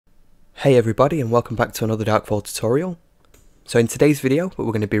Hey everybody, and welcome back to another Darkfall tutorial. So in today's video we're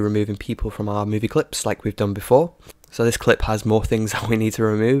going to be removing people from our movie clips like we've done before. So this clip has more things that we need to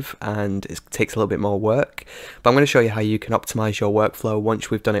remove and it takes a little bit more work, but I'm going to show you how you can optimize your workflow. Once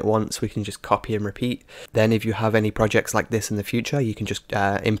we've done it once, we can just copy and repeat. Then if you have any projects like this in the future, you can just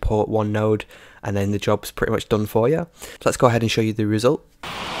import one node and then the job's pretty much done for you. So let's go ahead and show you the result.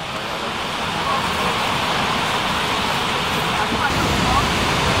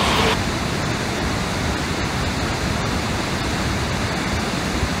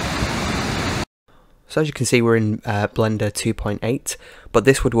 So as you can see, we're in Blender 2.8, but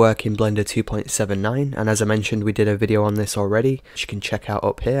this would work in Blender 2.79, and as I mentioned, we did a video on this already, which you can check out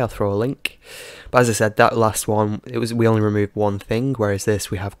up here. I'll throw a link. But as I said, that last one, we only removed one thing, whereas this,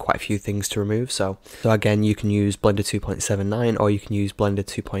 we have quite a few things to remove. So again, you can use Blender 2.79 or you can use Blender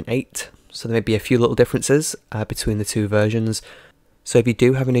 2.8. So there may be a few little differences between the two versions. So if you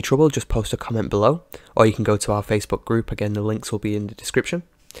do have any trouble, just post a comment below, or you can go to our Facebook group. Again, the links will be in the description.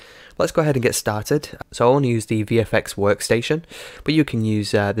 Let's go ahead and get started. So I want to use the VFX workstation, but you can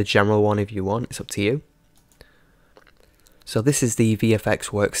use the general one if you want, it's up to you. So this is the VFX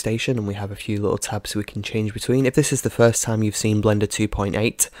workstation, and we have a few little tabs we can change between. If this is the first time you've seen Blender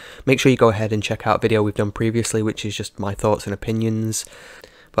 2.8, make sure you go ahead and check out a video we've done previously, which is just my thoughts and opinions.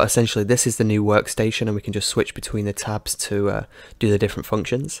 But essentially this is the new workstation, and we can just switch between the tabs to do the different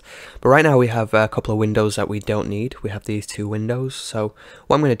functions. But right now we have a couple of windows that we don't need. We have these two windows, so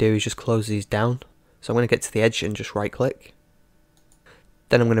what I'm going to do is just close these down. So I'm going to get to the edge and just right click.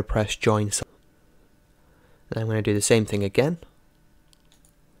 Then I'm going to press join. Then I'm going to do the same thing again.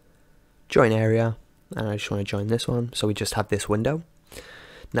 Join area, and I just want to join this one, so we just have this window.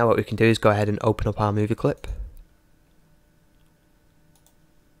 Now what we can do is go ahead and open up our movie clip.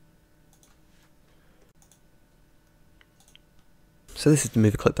 So this is the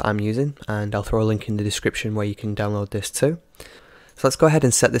movie clip that I'm using, and I'll throw a link in the description where you can download this too. So let's go ahead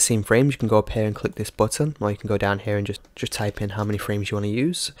and set the scene frames. You can go up here and click this button, or you can go down here and just type in how many frames you want to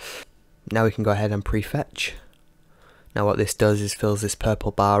use. Now we can go ahead and prefetch. Now what this does is fills this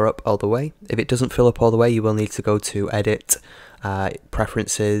purple bar up all the way. If it doesn't fill up all the way, you will need to go to Edit,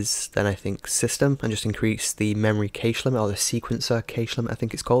 Preferences, then I think System, and just increase the memory cache limit, or the sequencer cache limit I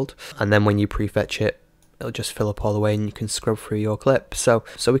think it's called. And then when you prefetch it, it'll just fill up all the way and you can scrub through your clip. So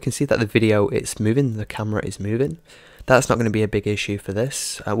we can see that the video is moving, the camera is moving. That's not going to be a big issue for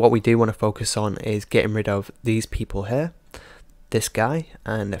this. What we do want to focus on is getting rid of these people here, this guy,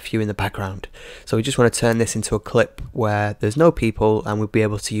 and a few in the background. So we just want to turn this into a clip where there's no people, and we'll be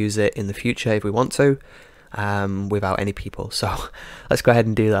able to use it in the future if we want to, without any people. So let's go ahead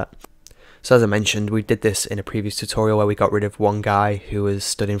and do that. So as I mentioned, we did this in a previous tutorial where we got rid of one guy who was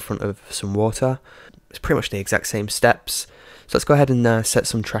stood in front of some water. It's pretty much the exact same steps. So let's go ahead and set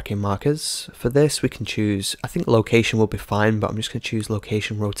some tracking markers. For this we can choose, I think location will be fine, but I'm just going to choose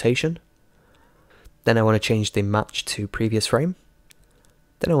location rotation. Then I want to change the match to previous frame.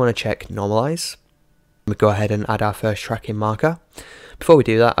 Then I want to check normalize. We go ahead and add our first tracking marker. Before we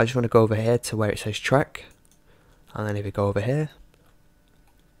do that, I just want to go over here to where it says track. And then if we go over here,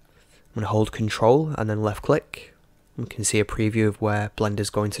 I'm going to hold Control and then left click. We can see a preview of where Blender's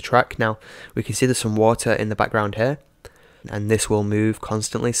going to track. Now we can see there's some water in the background here, and this will move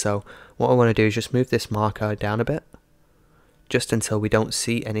constantly. So what I want to do is just move this marker down a bit, just until we don't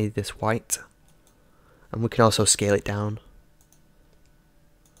see any of this white, and we can also scale it down.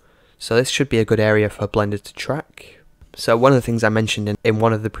 So this should be a good area for Blender to track. So one of the things I mentioned in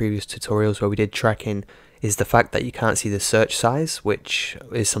one of the previous tutorials where we did tracking is the fact that you can't see the search size, which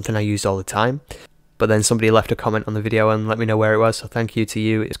is something I use all the time. But then somebody left a comment on the video and let me know where it was, so thank you to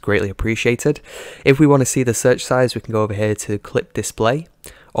you, it's greatly appreciated. If we want to see the search size, we can go over here to Clip Display,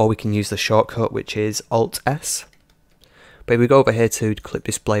 or we can use the shortcut, which is Alt-S. But if we go over here to Clip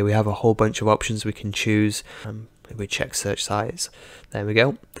Display, we have a whole bunch of options we can choose. If we check search size, there we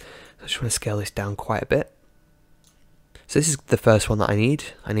go. I just want to scale this down quite a bit. So this is the first one that I need.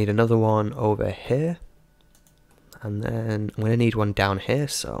 I need another one over here, and then I'm going to need one down here,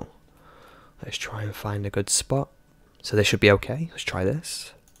 so let's try and find a good spot. So this should be okay. Let's try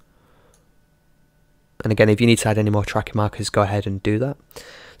this. And again, if you need to add any more tracking markers, go ahead and do that.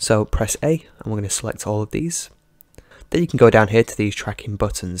 So press A, and we're going to select all of these. Then you can go down here to these tracking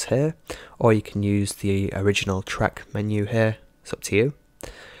buttons here, or you can use the original track menu here. It's up to you.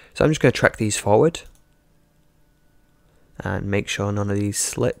 So I'm just going to track these forward and make sure none of these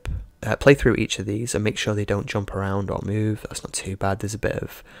slip. Play through each of these and make sure they don't jump around or move. That's not too bad. There's a bit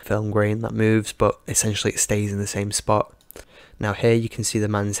of film grain that moves, but essentially it stays in the same spot. Now here you can see the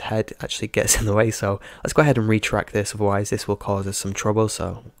man's head actually gets in the way, so let's go ahead and retrack this, otherwise this will cause us some trouble.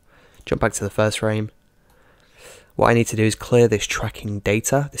 So Jump back to the first frame. What I need to do is clear this tracking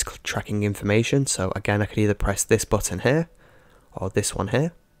data, this tracking information. So again, I could either press this button here or this one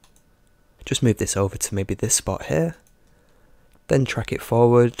here. Just move this over to maybe this spot here. Then track it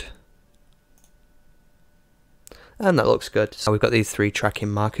forward. And that looks good. So we've got these 3 tracking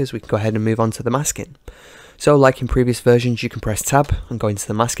markers. We can go ahead and move on to the masking. So like in previous versions, you can press tab and go into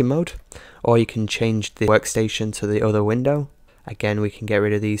the masking mode, or you can change the workstation to the other window. Again, we can get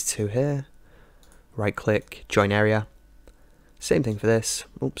rid of these 2 here. Right click, join area. Same thing for this.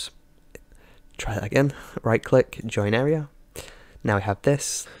 Oops. Try that again. Right click, join area. Now we have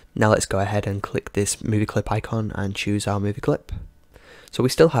this. Now let's go ahead and click this movie clip icon and choose our movie clip. So we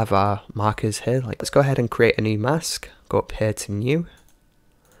still have our markers here. Let's go ahead and create a new mask. Go up here to new.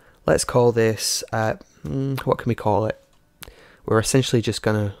 Let's call this, what can we call it? We're essentially just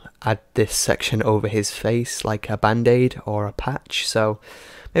going to add this section over his face, like a band-aid or a patch. So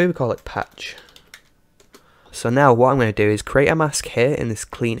maybe we call it patch. So now what I'm going to do is create a mask here in this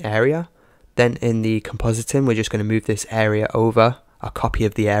clean area. Then in the compositing, we're just going to move this area over, a copy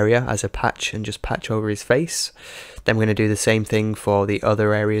of the area as a patch, and just patch over his face. Then we're going to do the same thing for the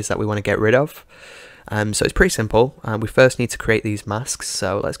other areas that we want to get rid of. So it's pretty simple. We first need to create these masks,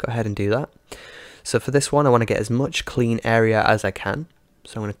 so let's go ahead and do that. So for this one, I want to get as much clean area as I can.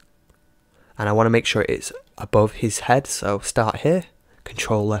 So I want to make sure it's above his head. So start here,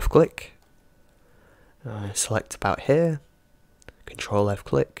 Control left click, select about here, Control left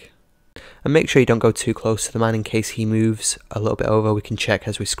click, and make sure you don't go too close to the man in case he moves a little bit over. We can check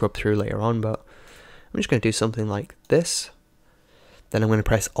as we scrub through later on, but I'm just going to do something like this. Then I'm going to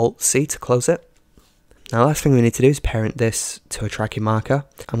press Alt-C to close it. Now last thing we need to do is parent this to a tracking marker.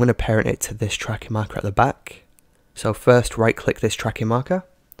 I'm going to parent it to this tracking marker at the back. So first right click this tracking marker,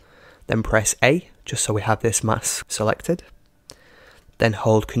 then press A just so we have this mask selected. Then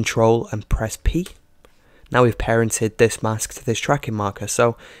hold Control and press P. Now we've parented this mask to this tracking marker.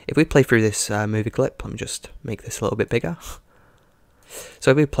 So if we play through this movie clip, let me just make this a little bit bigger.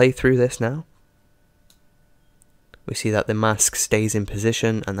 So if we play through this now, we see that the mask stays in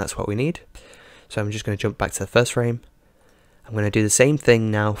position, and that's what we need. So I'm just going to jump back to the first frame. I'm going to do the same thing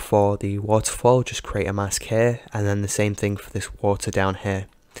now for the waterfall, just create a mask here, and then the same thing for this water down here.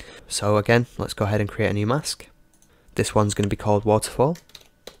 So again, let's go ahead and create a new mask. This one's going to be called waterfall.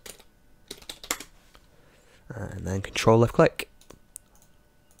 And then Control left click.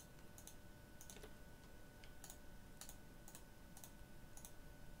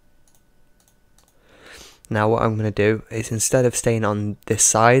 Now what I'm going to do is, instead of staying on this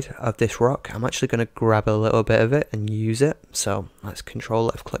side of this rock, I'm actually going to grab a little bit of it and use it. So let's Control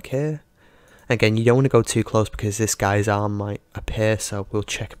left click here. Again, you don't want to go too close because this guy's arm might appear, so we'll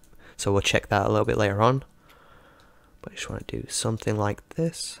check that a little bit later on. But I just want to do something like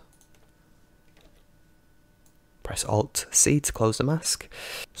this. Press Alt-C to close the mask.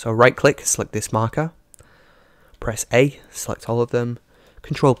 So right click, select this marker. Press A, select all of them.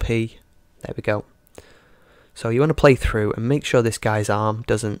 Control P, there we go. So you want to play through and make sure this guy's arm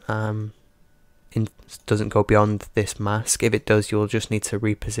doesn't go beyond this mask. If it does, you'll just need to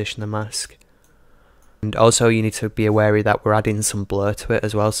reposition the mask. And also you need to be aware that we're adding some blur to it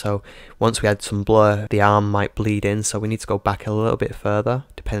as well. So once we add some blur, the arm might bleed in. So we need to go back a little bit further,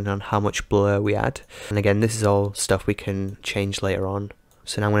 depending on how much blur we add. And again, this is all stuff we can change later on.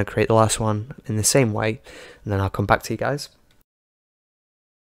 So now I'm going to create the last one in the same way, and then I'll come back to you guys.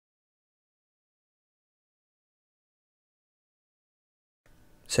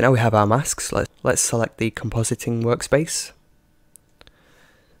 So now we have our masks. Let's select the compositing workspace.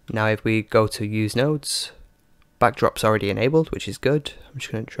 Now if we go to use nodes, backdrop's already enabled, which is good. I'm just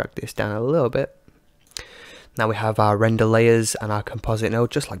going to drag this down a little bit. Now we have our render layers and our composite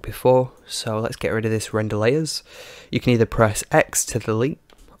node just like before. So let's get rid of this render layers. You can either press X to delete,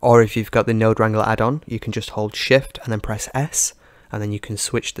 or if you've got the Node Wrangler add-on, you can just hold Shift and then press S, and then you can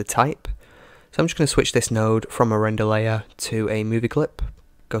switch the type. So I'm just going to switch this node from a render layer to a movie clip.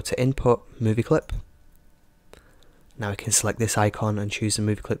 Go to Input, Movie Clip. Now we can select this icon and choose the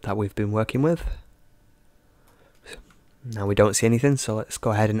movie clip that we've been working with. Now we don't see anything, so let's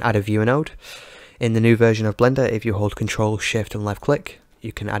go ahead and add a viewer node. In the new version of Blender, if you hold Control, Shift and left click,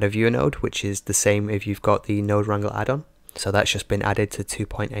 you can add a viewer node, which is the same if you've got the Node Wrangler add-on. So that's just been added to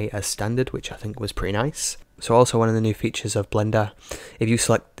 2.8 as standard, which I think was pretty nice. So also one of the new features of Blender, if you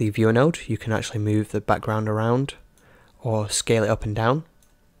select the viewer node, you can actually move the background around or scale it up and down.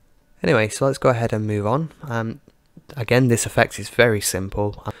 Anyway, so let's go ahead and move on. Again, this effect is very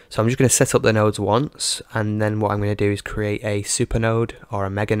simple. So I'm just going to set up the nodes once, and then what I'm going to do is create a super node or a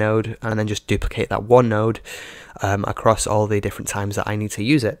mega node, and then just duplicate that one node across all the different times that I need to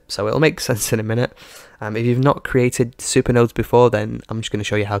use it. So it'll make sense in a minute. If you've not created super nodes before, then I'm just going to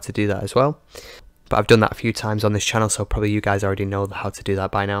show you how to do that as well. But I've done that a few times on this channel, so probably you guys already know how to do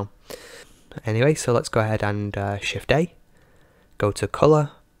that by now. Anyway, so let's go ahead and Shift A, go to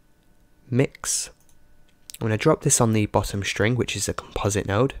Color, Mix. I'm going to drop this on the bottom string, which is a composite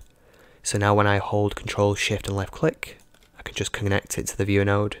node. So now when I hold Control, Shift and left click, I can just connect it to the viewer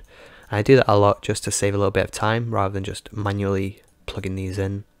node. And I do that a lot just to save a little bit of time rather than just manually plugging these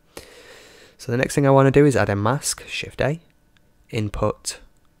in. So the next thing I want to do is add a mask, Shift A, Input,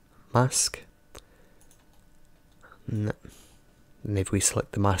 Mask. And if we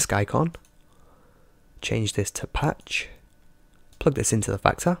select the mask icon, change this to Patch, plug this into the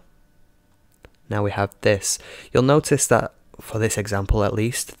factor. Now we have this. You'll notice that for this example at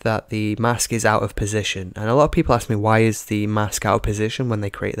least, that the mask is out of position, and a lot of people ask me why is the mask out of position when they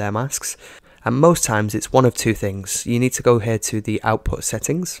create their masks, and most times it's one of two things. You need to go here to the output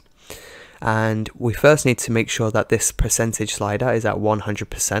settings, and we first need to make sure that this percentage slider is at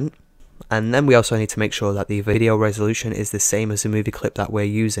 100%, and then we also need to make sure that the video resolution is the same as the movie clip that we're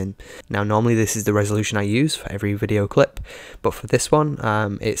using. Now normally this is the resolution I use for every video clip, but for this one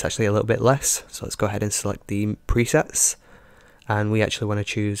it's actually a little bit less. So let's go ahead and select the presets, and we actually want to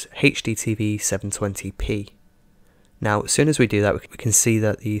choose HDTV 720p. Now as soon as we do that, we can see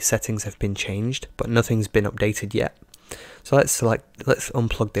that the settings have been changed, but nothing's been updated yet. So let's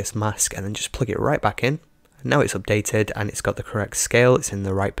unplug this mask and then just plug it right back in. Now it's updated and it's got the correct scale, it's in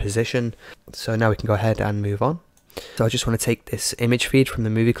the right position. So now we can go ahead and move on. So I just want to take this image feed from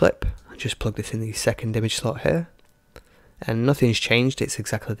the movie clip and just plug this in the second image slot here. And nothing's changed, it's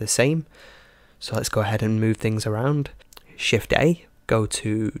exactly the same. So let's go ahead and move things around. Shift A, go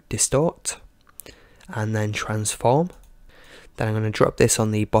to Distort, and then Transform. Then I'm going to drop this on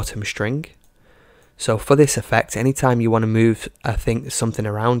the bottom string. So for this effect, anytime you want to move something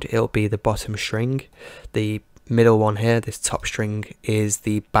around, it'll be the bottom string. The middle one here, this top string, is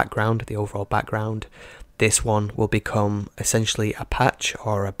the background, the overall background. This one will become essentially a patch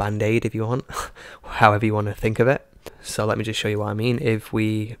or a band-aid if you want, however you want to think of it. So let me just show you what I mean. If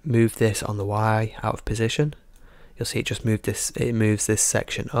we move this on the Y out of position, you'll see it moves this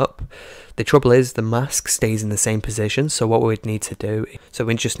section up. The trouble is the mask stays in the same position, so what we'd need to do, so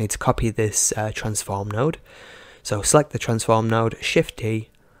we just need to copy this transform node. So select the transform node, Shift T,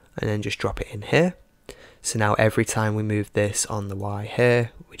 and then just drop it in here. So now every time we move this on the Y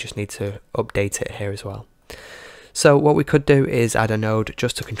here, we just need to update it here as well. So what we could do is add a node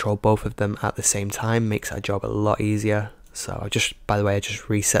just to control both of them at the same time, makes our job a lot easier. So by the way, I just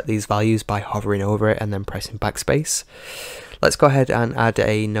reset these values by hovering over it and then pressing backspace. Let's go ahead and add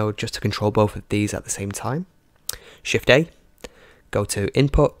a node just to control both of these at the same time. Shift A, go to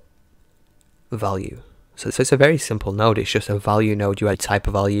Input, Value. So it's a very simple node, it's just a value node. You add type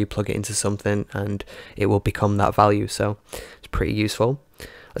of value, plug it into something, and it will become that value. So it's pretty useful.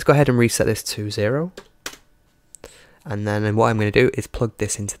 Let's go ahead and reset this to 0. And then what I'm going to do is plug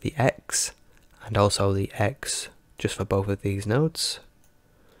this into the X and also the X just for both of these nodes.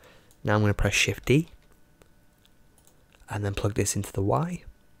 Now I'm going to press Shift D and then plug this into the Y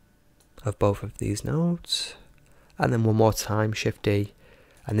of both of these nodes, and then one more time Shift D,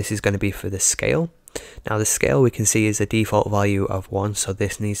 and this is going to be for the scale. Now the scale we can see is a default value of 1, so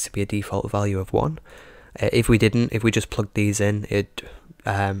this needs to be a default value of 1. If we just plugged these in, it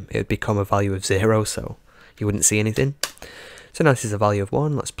would become a value of 0, so you wouldn't see anything. So now this is a value of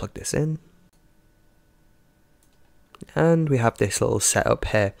 1, let's plug this in. And we have this little setup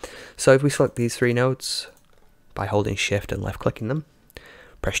here. So if we select these three nodes by holding Shift and left clicking them,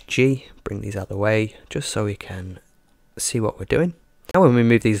 press G, bring these out of the way just so we can see what we're doing. Now when we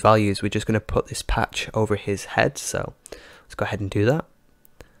move these values, we're just going to put this patch over his head, so let's go ahead and do that.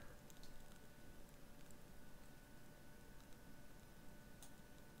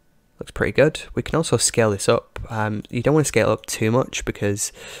 Looks pretty good. We can also scale this up. You don't want to scale it up too much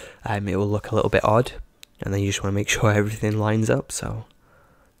because it will look a little bit odd, and then you just want to make sure everything lines up, so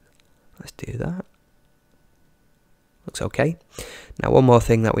let's do that. Looks okay. Now one more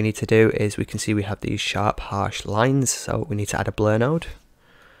thing that we need to do is we can see we have these sharp harsh lines, so we need to add a blur node.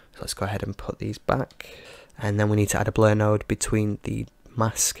 So let's go ahead and put these back, and then we need to add a blur node between the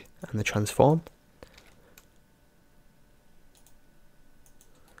mask and the transform.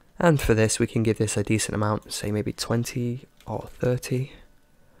 And for this we can give this a decent amount, say maybe 20 or 30,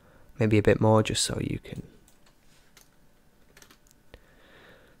 maybe a bit more just so you can.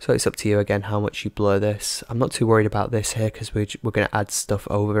 So it's up to you again how much you blur this. I'm not too worried about this here because we're going to add stuff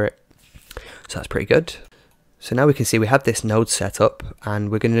over it. So that's pretty good. So now we can see we have this node set up, and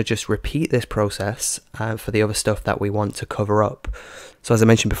we're going to just repeat this process for the other stuff that we want to cover up. So as I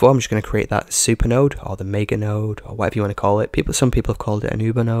mentioned before, I'm just going to create that super node or the mega node or whatever you want to call it. Some people have called it an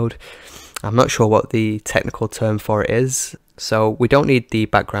uber node. I'm not sure what the technical term for it is. So we don't need the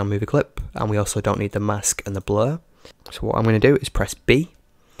background movie clip, and we also don't need the mask and the blur. So what I'm going to do is press B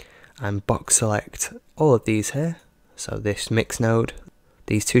and box select all of these here. So this mix node,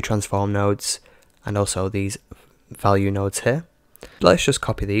 these two transform nodes, and also these value nodes here. Let's just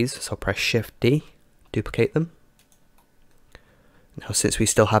copy these. So press Shift D, duplicate them. Now since we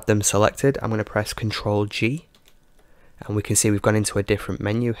still have them selected, I'm going to press Control G, and we can see we've gone into a different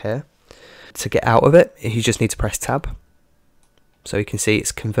menu here. To get out of it, you just need to press Tab. So you can see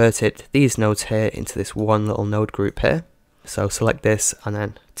it's converted these nodes here into this one little node group here. So select this and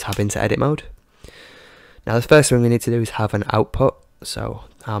then tab into edit mode. Now the first thing we need to do is have an output. So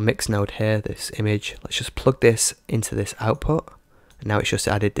our mix node here, this image, let's just plug this into this output. And now it's just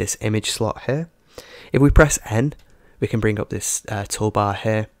added this image slot here. If we press N, we can bring up this toolbar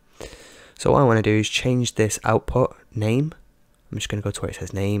here. So what I want to do is change this output name. I'm just going to go to where it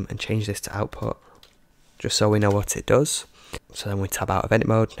says name and change this to output, just so we know what it does. So then we tab out of edit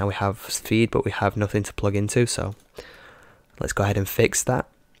mode. Now we have feed, but we have nothing to plug into. So let's go ahead and fix that.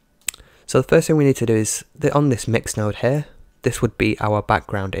 So the first thing we need to do is on this mix node here, this would be our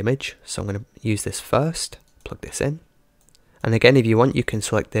background image. So I'm going to use this first, plug this in. And again, if you want, you can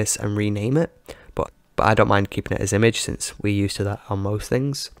select this and rename it, but I don't mind keeping it as image since we're used to that on most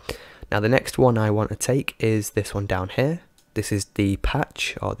things. Now the next one I want to take is this one down here. This is the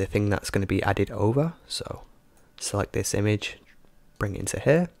patch, or the thing that's going to be added over. So select this image, bring it into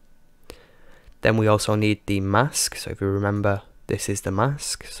here. Then we also need the mask. So if you remember, this is the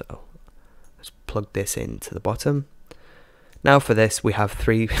mask. So let's plug this into the bottom. Now for this, we have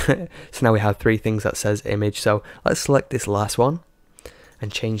three. So now we have three things that says image. So let's select this last one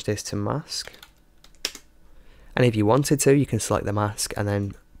and change this to mask. And if you wanted to, you can select the mask and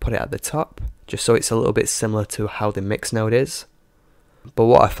then put it at the top, just so it's a little bit similar to how the mix node is. But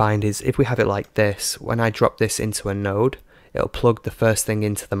what I find is if we have it like this, when I drop this into a node, it'll plug the first thing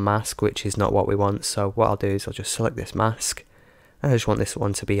into the mask, which is not what we want. So what I'll do is I'll just select this mask, and I just want this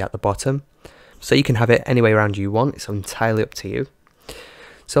one to be at the bottom. So you can have it any way around you want, it's entirely up to you.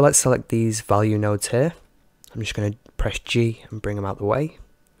 So let's select these value nodes here. I'm just going to press G and bring them out the way.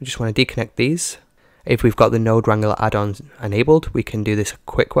 We just want to deconnect these. If we've got the Node Wrangler add-on enabled, we can do this a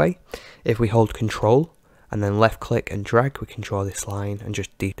quick way. If we hold Control and then left click and drag, we can draw this line and just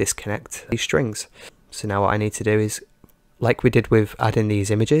disconnect these strings. So now what I need to do is, like we did with adding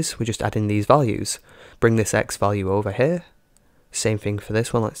these images, we're just adding these values. Bring this X value over here. Same thing for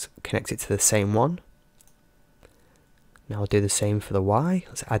this one, let's connect it to the same one. Now I'll do the same for the Y.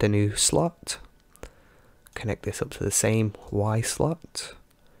 Let's add a new slot. Connect this up to the same Y slot.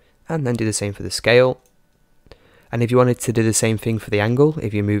 And then do the same for the scale. And if you wanted to do the same thing for the angle,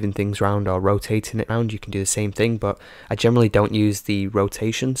 if you're moving things around or rotating it around, you can do the same thing, but I generally don't use the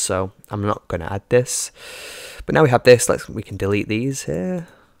rotation, so I'm not going to add this. But now we have this, we can delete these here.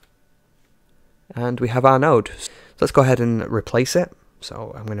 And we have our node. So let's go ahead and replace it.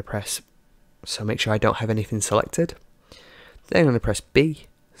 So I'm going to press, so make sure I don't have anything selected. Then I'm going to press B,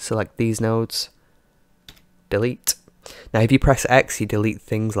 select these nodes, delete. Now if you press X, you delete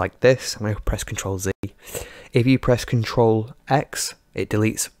things like this. I'm going to press Control Z. If you press Control X, it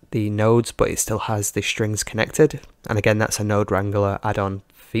deletes the nodes, but it still has the strings connected. And again, that's a Node Wrangler add-on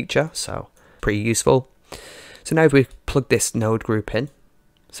feature, so pretty useful. So now if we plug this node group in,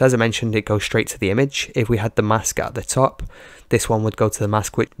 so as I mentioned, it goes straight to the image. If we had the mask at the top, this one would go to the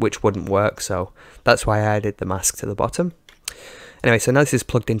mask, which wouldn't work. So that's why I added the mask to the bottom. Anyway, so now this is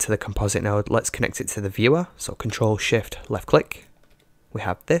plugged into the composite node. Let's connect it to the viewer. So Control Shift left click. We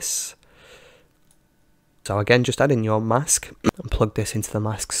have this. So again, just add in your mask and plug this into the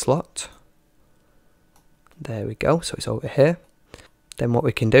mask slot. There we go. So it's over here. Then what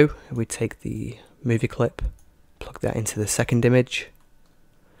we can do, we take the movie clip, plug that into the second image.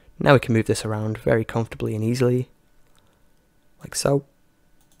 Now we can move this around very comfortably and easily, like so.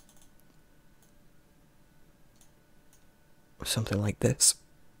 Something like this.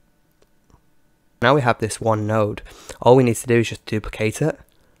 Now we have this one node. All we need to do is just duplicate it,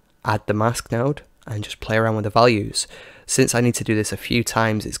 add the mask node, and just play around with the values. Since I need to do this a few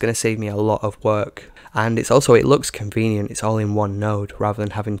times, it's going to save me a lot of work. And it's also, it looks convenient, it's all in one node rather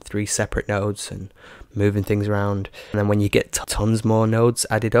than having 3 separate nodes and moving things around. And then when you get tons more nodes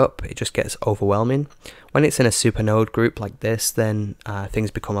added up, it just gets overwhelming. When it's in a super node group like this, then things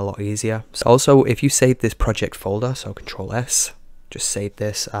become a lot easier. So also, if you save this project folder, so Control S, just save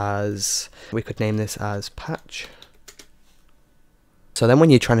this as, we could name this as patch. So then when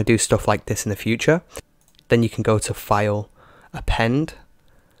you're trying to do stuff like this in the future, then you can go to File, Append,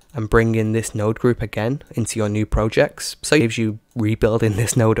 and bring in this node group again into your new projects. So it gives you rebuilding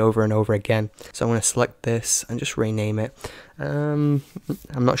this node over and over again. So I'm going to select this and just rename it. I'm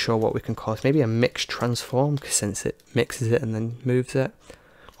not sure what we can call it. Maybe a mix transform, since it mixes it and then moves it.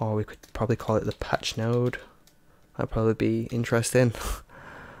 Or we could probably call it the patch node. That'd probably be interesting.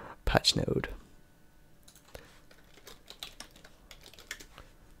 Patch node.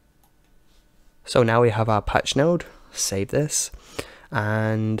 So now we have our patch node. Save this.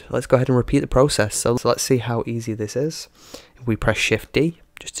 And let's go ahead and repeat the process. So let's see how easy this is. If we press Shift D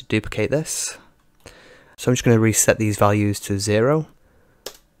just to duplicate this. So I'm just going to reset these values to 0.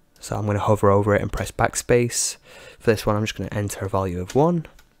 So I'm going to hover over it and press backspace. For this one, I'm just going to enter a value of 1.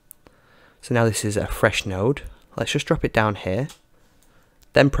 So now this is a fresh node. Let's just drop it down here.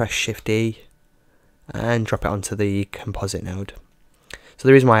 Then press Shift D and drop it onto the composite node. So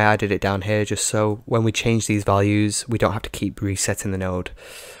the reason why I added it down here, just so when we change these values, we don't have to keep resetting the node.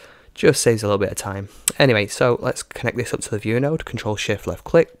 Just saves a little bit of time. Anyway, so let's connect this up to the viewer node. Control Shift left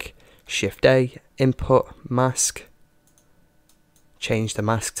click, Shift A, input, mask. Change the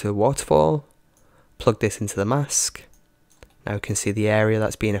mask to waterfall. Plug this into the mask. Now we can see the area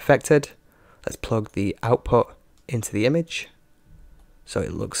that's being affected. Let's plug the output into the image. So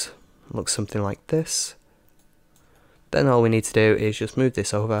it looks something like this. Then all we need to do is just move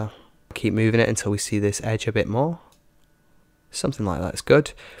this over, keep moving it until we see this edge a bit more. Something like that's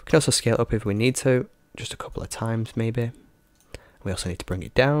good. We can also scale it up if we need to, just a couple of times maybe. We also need to bring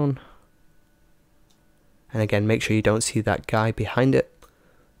it down. And again, make sure you don't see that guy behind it.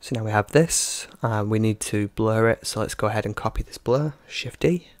 So now we have this, we need to blur it, so let's go ahead and copy this blur, Shift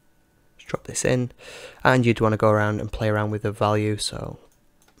D, just drop this in, and you'd want to go around and play around with the value, so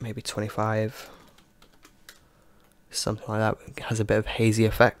maybe 25. Something like that. It has a bit of hazy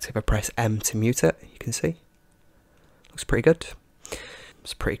effect. If I press M to mute it, you can see. Looks pretty good.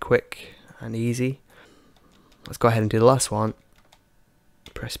 It's pretty quick and easy. Let's go ahead and do the last one.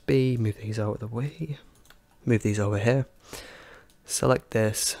 Press B, move these out of the way. Move these over here. Select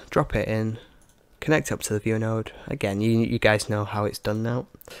this, drop it in, connect up to the viewer node. Again, you guys know how it's done now.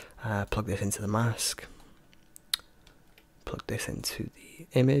 Plug this into the mask. Plug this into the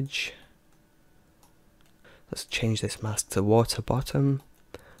image. Let's change this mask to water bottom,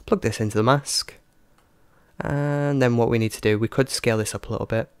 plug this into the mask, and then what we need to do, we could scale this up a little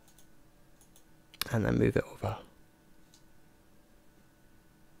bit, and then move it over,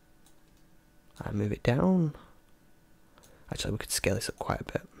 and move it down. Actually, we could scale this up quite a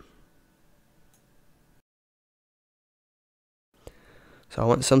bit. So I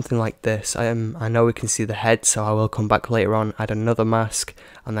want something like this. I know we can see the head, so I will come back later on, add another mask,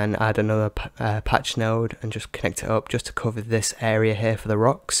 and then add another patch node, and just connect it up just to cover this area here for the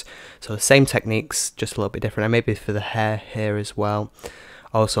rocks. So the same techniques, just a little bit different, and maybe for the hair here as well.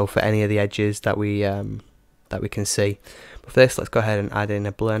 Also for any of the edges that we can see. But for this, let's go ahead and add in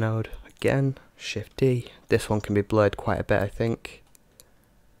a blur node again. Shift D. This one can be blurred quite a bit, I think.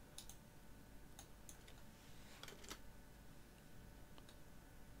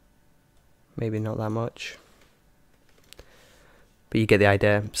 Maybe not that much, but you get the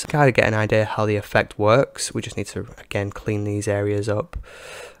idea. So kind of get an idea how the effect works. We just need to again clean these areas up.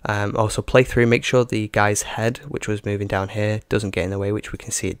 Also play through, make sure the guy's head, which was moving down here, doesn't get in the way, which we can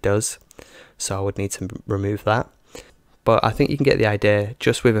see it does. So I would need to remove that. But I think you can get the idea.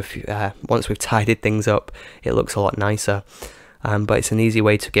 Just with a few, once we've tidied things up, it looks a lot nicer. But it's an easy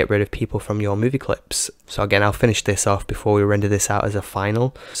way to get rid of people from your movie clips. So again, I'll finish this off before we render this out as a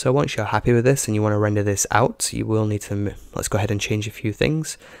final. So once you're happy with this and you want to render this out, you will need to, let's go ahead and change a few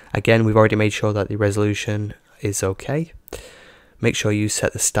things. Again, we've already made sure that the resolution is okay. Make sure you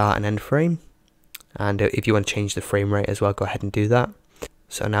set the start and end frame. And if you want to change the frame rate as well, go ahead and do that.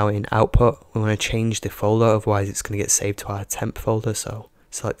 So now in output, we want to change the folder, otherwise it's going to get saved to our temp folder. So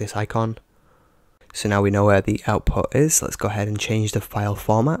select this icon. So now we know where the output is. Let's go ahead and change the file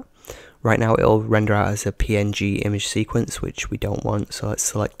format. Right now it'll render out as a PNG image sequence, which we don't want. So let's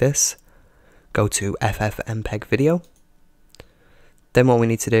select this. Go to FFmpeg video. Then what we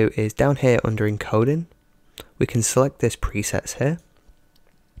need to do is down here under encoding, we can select this presets here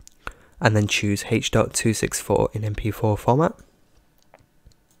and then choose H.264 in MP4 format.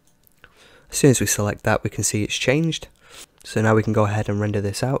 As soon as we select that, we can see it's changed. So now we can go ahead and render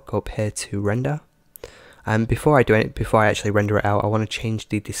this out. Go up here to render. And before I actually render it out, I want to change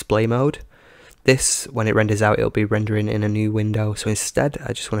the display mode. This, when it renders out, it'll be rendering in a new window. So instead,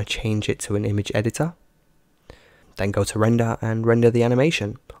 I just want to change it to an image editor. Then go to render and render the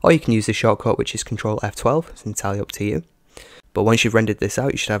animation. Or you can use the shortcut, which is Ctrl F12. It's entirely up to you. But once you've rendered this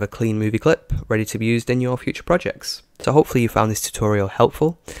out, you should have a clean movie clip ready to be used in your future projects. So hopefully you found this tutorial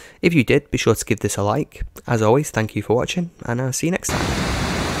helpful. If you did, be sure to give this a like. As always, thank you for watching, and I'll see you next time.